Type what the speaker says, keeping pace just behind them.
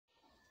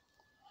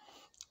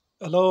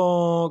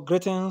Hello,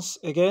 greetings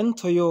again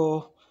to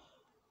you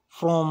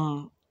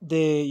from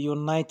the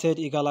United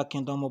Igala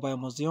Kingdom Mobile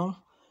Museum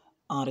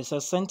and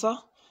Research Center.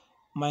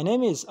 My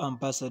name is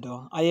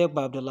Ambassador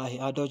Ayegba Abdullahi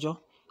Adojo,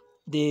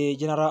 the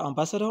General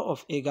Ambassador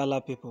of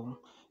Igala people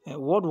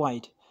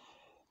worldwide.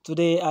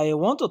 Today, I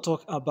want to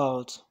talk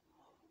about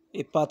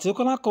a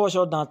particular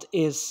culture that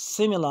is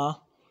similar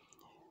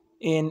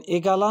in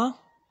Igala,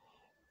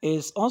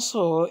 is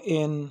also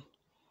in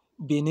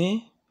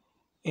Benin,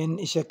 in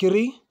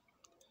Itsekiri,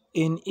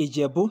 in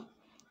Ijebu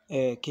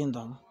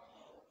Kingdom.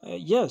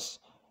 Yes,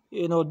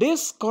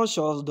 these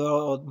cultures,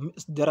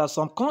 there are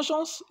some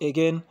cultures,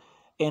 again,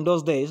 in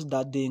those days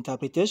that the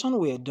interpretation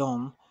were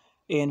done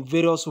in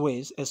various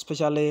ways,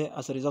 especially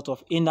as a result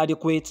of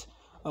inadequate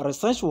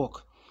research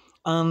work.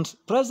 And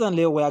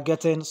presently, we are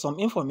getting some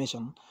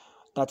information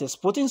that is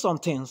putting some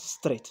things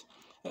straight.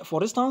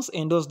 For instance,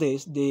 in those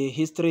days, the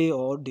history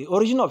or the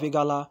origin of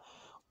Igala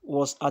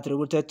was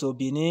attributed to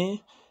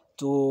Benin,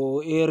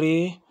 to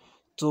Eri,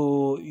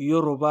 to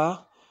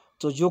Yoruba,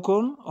 to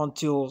Jukun,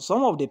 until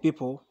some of the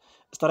people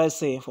started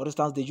saying, for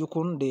instance, the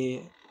Jukun,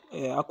 the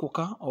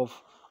Akuka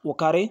of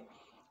Okare,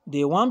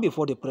 the one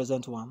before the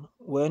present one,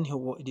 when he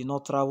did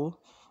not travel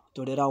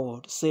to the other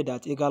world, said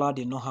that Igala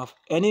did not have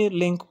any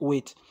link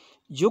with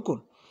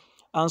Jukun.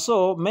 And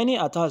so many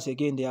attacks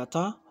again, the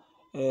attack,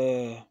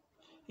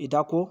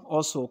 Idako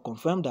also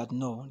confirmed that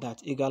no,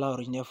 that Igala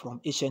originated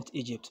from ancient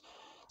Egypt.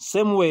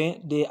 Same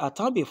way, the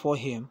attack before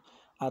him,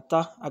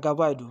 Ata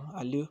Agabaidu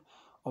Ali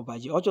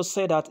Obaji, also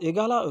said that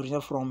Igala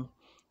originated from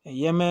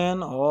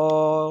Yemen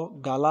or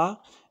Gala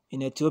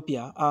in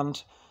Ethiopia,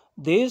 and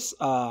these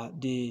are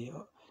the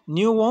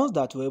new ones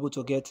that we're able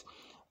to get,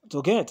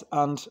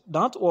 and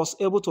that was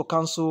able to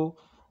cancel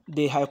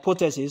the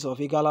hypothesis of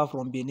Igala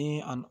from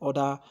Benin and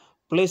other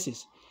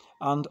places.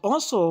 And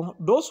also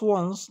those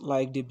ones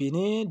like the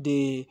Benin,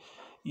 the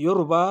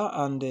Yoruba,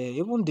 and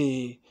even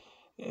the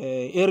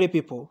Eri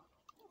people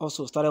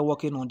also started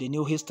working on the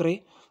new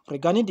history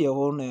regarding their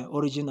own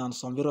origin and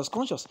some various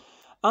cultures.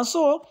 And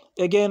so,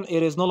 again,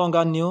 it is no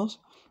longer news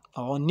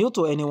or new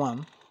to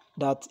anyone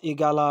that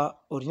Igala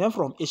originated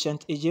from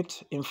ancient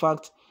Egypt. In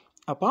fact,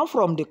 apart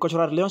from the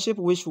cultural relationship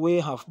which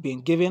we have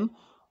been given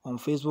on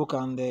Facebook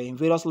and in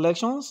various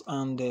lectures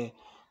and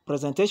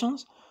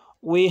presentations,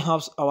 we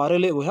have our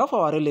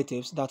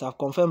relatives that have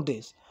confirmed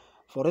this.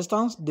 For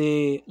instance,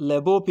 the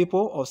Lebo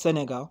people of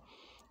Senegal,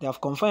 they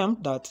have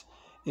confirmed that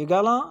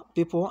Igala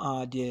people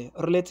are their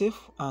relative,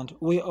 and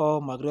we all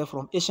migrate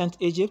from ancient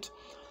Egypt.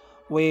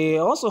 We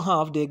also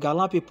have the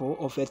Gala people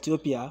of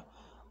Ethiopia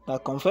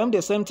that confirm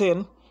the same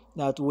thing,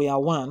 that we are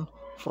one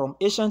from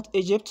ancient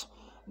Egypt.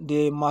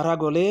 The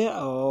Maragole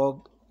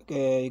or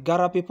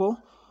Gara people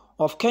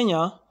of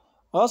Kenya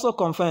also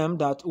confirm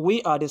that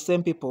we are the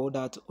same people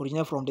that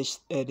originate from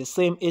the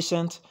same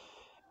ancient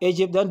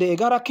Egypt. Then the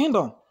Igala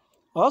kingdom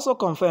also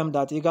confirmed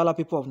that Igala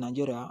people of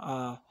Nigeria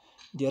are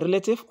their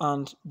relative,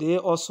 and they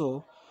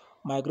also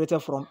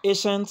migrated from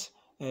ancient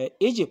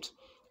Egypt.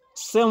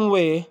 Same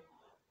way,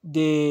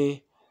 the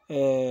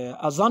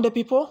Azande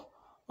people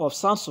of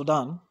South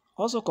Sudan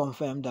also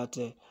confirmed that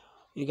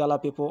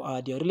Igala people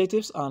are their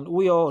relatives, and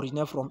we all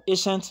originate from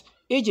ancient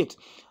Egypt.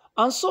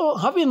 And so,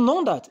 having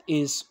known that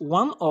is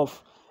one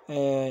of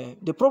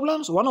the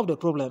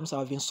problems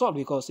have been solved,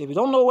 because if you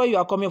don't know where you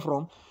are coming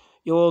from,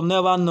 you will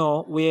never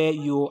know where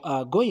you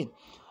are going.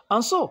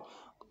 And so,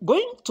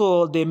 going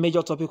to the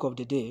major topic of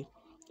the day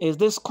is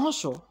this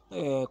culture,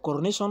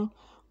 coronation,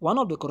 one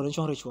of the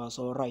coronation rituals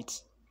or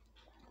rites,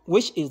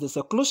 which is the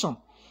seclusion.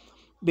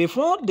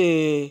 Before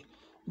the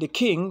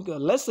king,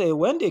 let's say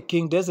when the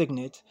king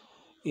designate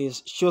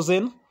is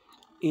chosen,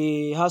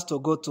 he has to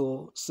go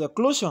to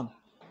seclusion.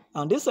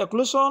 And this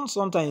seclusion,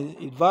 sometimes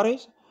it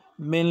varies,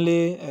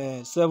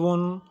 mainly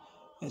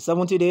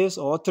 70 days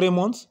or 3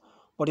 months.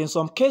 But in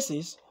some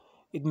cases,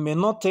 it may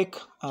not take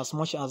as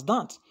much as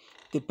that,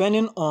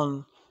 depending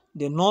on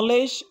the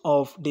knowledge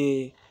of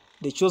the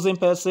chosen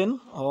person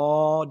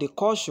or the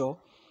culture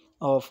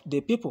of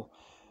the people.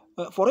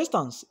 For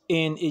instance,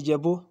 in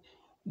Ijebu,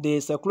 the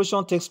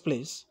seclusion takes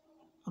place,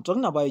 I'm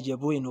talking about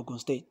Ijebu in Ogun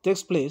State,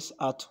 takes place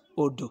at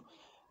Odo.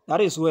 That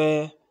is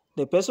where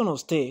the person will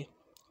stay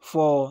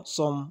for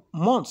some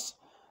months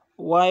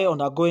while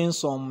undergoing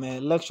some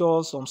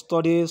lectures, some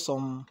studies,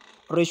 some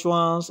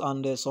rituals,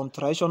 and some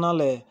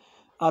traditional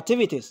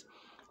activities.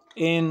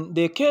 In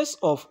the case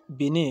of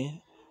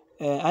Benin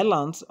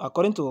Islands,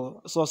 according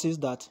to sources,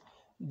 that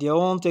their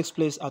own takes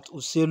place at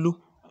Uselu.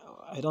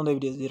 I don't know if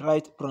it is the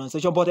right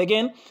pronunciation, but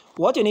again,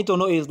 what you need to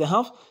know is they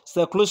have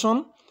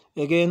seclusion,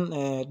 again,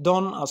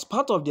 done as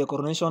part of their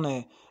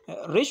coronation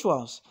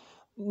rituals.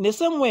 In the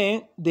same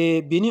way,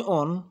 the Benin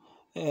on,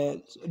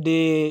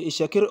 the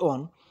Itsekiri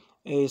on,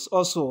 is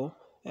also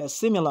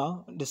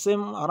similar, the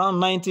same, around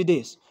 90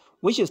 days,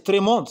 which is 3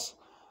 months.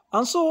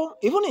 And so,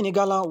 even in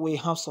Igala, we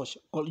have such.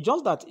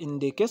 Just that in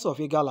the case of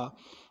Igala,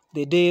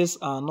 the days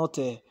are not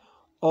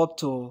up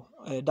to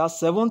that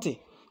 70.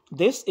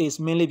 This is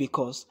mainly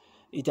because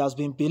it has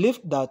been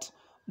believed that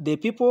the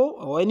people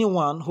or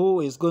anyone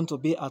who is going to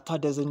be a third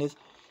designate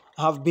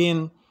have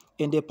been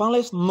in the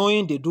palace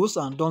knowing the do's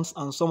and don'ts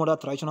and some other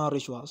traditional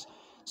rituals.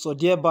 So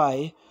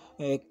thereby,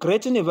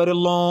 creating a very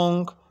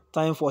long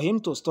time for him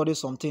to study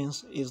some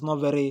things is not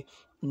very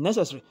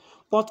necessary.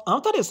 But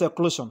after the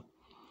seclusion,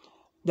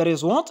 there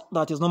is what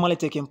that is normally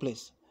taking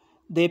place.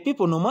 The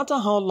people, no matter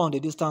how long the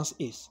distance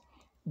is,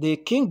 the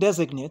king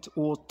designate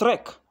will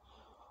trek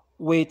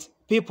with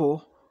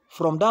people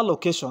from that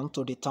location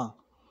to the town.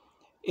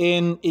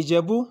 In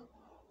Ijebu,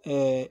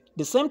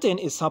 the same thing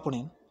is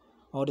happening,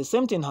 or the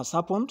same thing has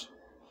happened.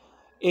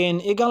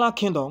 In Igala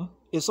kingdom,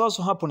 it's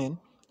also happening.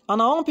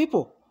 And our own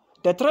people,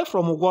 they trek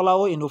from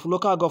Ugwalao in Ofu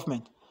local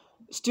government,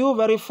 still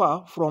very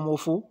far from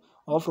Ofu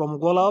or from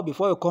Ugwalao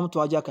before you come to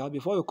Ajaka,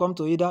 before you come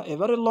to Ida, a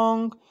very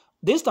long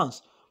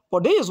distance.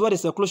 But this is where the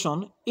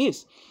seclusion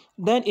is.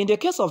 Then in the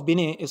case of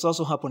Benin, it's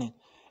also happening.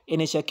 In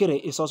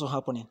Itsekiri, it's also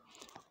happening.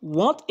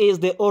 What is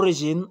the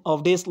origin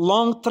of this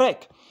long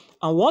trek?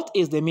 And what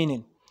is the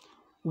meaning?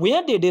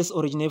 Where did this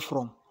originate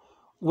from?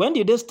 When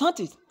did they start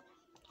it?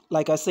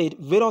 Like I said,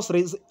 various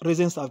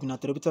reasons have been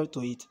attributed to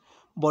it.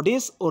 But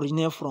this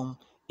originated from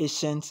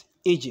ancient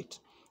Egypt.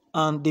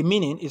 And the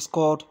meaning is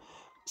called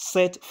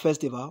Set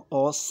Festival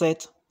or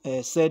Set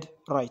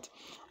Rite.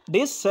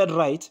 This Set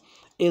Rite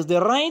is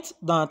the rite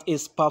that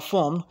is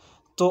performed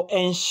to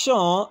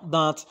ensure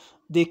that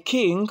the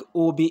king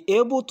will be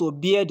able to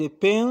bear the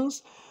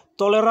pains,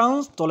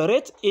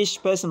 tolerate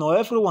each person or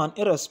everyone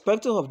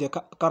irrespective of their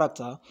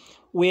character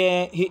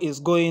where he is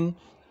going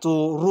to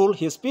rule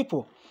his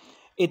people.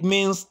 It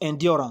means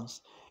endurance.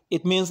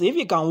 It means if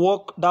he can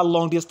walk that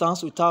long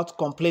distance without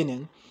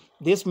complaining,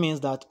 this means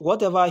that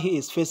whatever he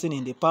is facing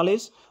in the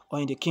palace or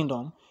in the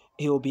kingdom,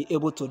 he will be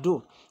able to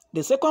do.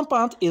 The second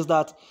part is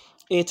that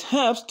it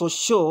helps to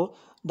show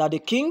that the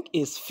king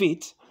is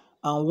fit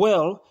and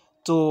well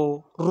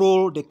to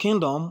rule the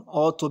kingdom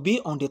or to be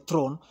on the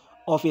throne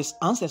of his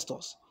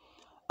ancestors.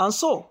 And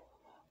so,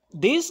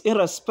 this,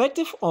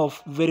 irrespective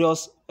of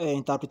various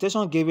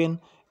interpretations given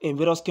in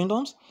various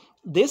kingdoms,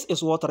 this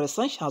is what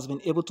research has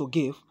been able to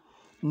give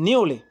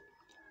newly.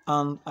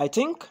 And I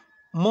think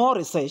more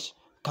research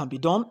can be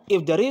done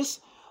if there is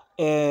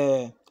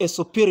a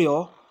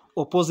superior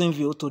opposing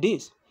view to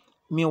this.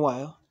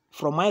 Meanwhile,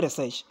 from my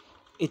research,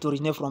 it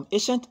originated from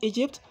ancient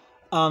Egypt,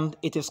 and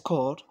it is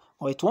called,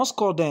 or it was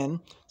called then,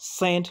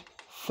 Saint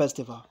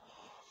Festival.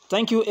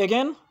 Thank you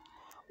again.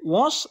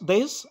 Watch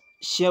this,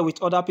 share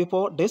with other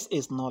people. This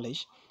is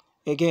knowledge.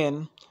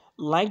 Again,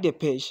 like the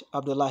page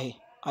Abdullahi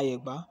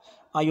Ayegba,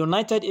 a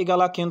United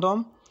Igala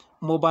Kingdom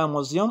Mobile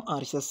Museum and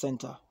Research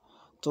Center.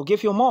 To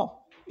give you more,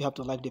 you have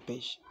to like the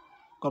page.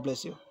 God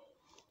bless you.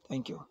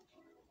 Thank you.